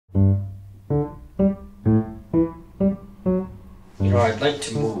I'd like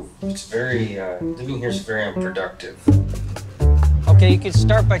to move. It's very, living here is very unproductive. Okay, you could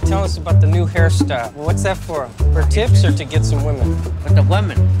start by telling us about the new hairstyle. What's that for? For tips or to get some women? With the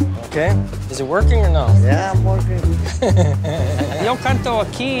women. Okay. Is it working or no? Yeah, I'm working. Yo canto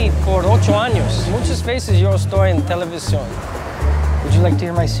aquí por 8 años. Muchas veces yo estoy en televisión. Would you like to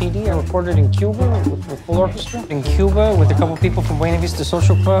hear my CD? I recorded in Cuba with full orchestra. In Cuba with a couple people from Buena Vista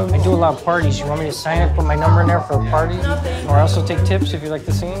Social Club. I do a lot of parties. You want me to sign it, put my number in there for a party? Or I also take tips if you like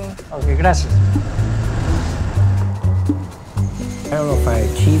to sing? Okay, gracias. I don't know if I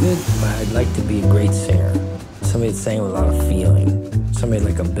achieve it, but I'd like to be a great singer. Somebody that sang with a lot of feeling. Somebody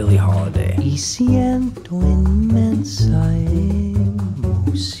like a Billie Holiday. Y siento inmensa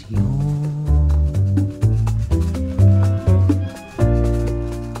emoción.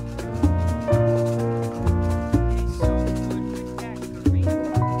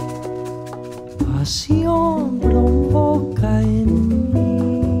 Pasión provoca en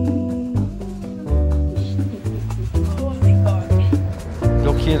mí.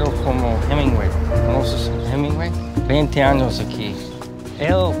 Yo quiero como Hemingway. ¿Conoces a Hemingway? 20 años aquí.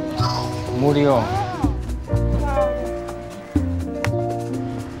 Él murió.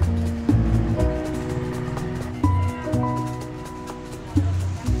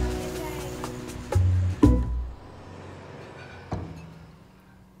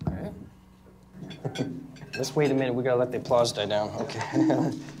 Let's wait a minute. We gotta let the applause die down. Okay.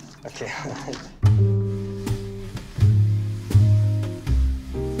 Okay.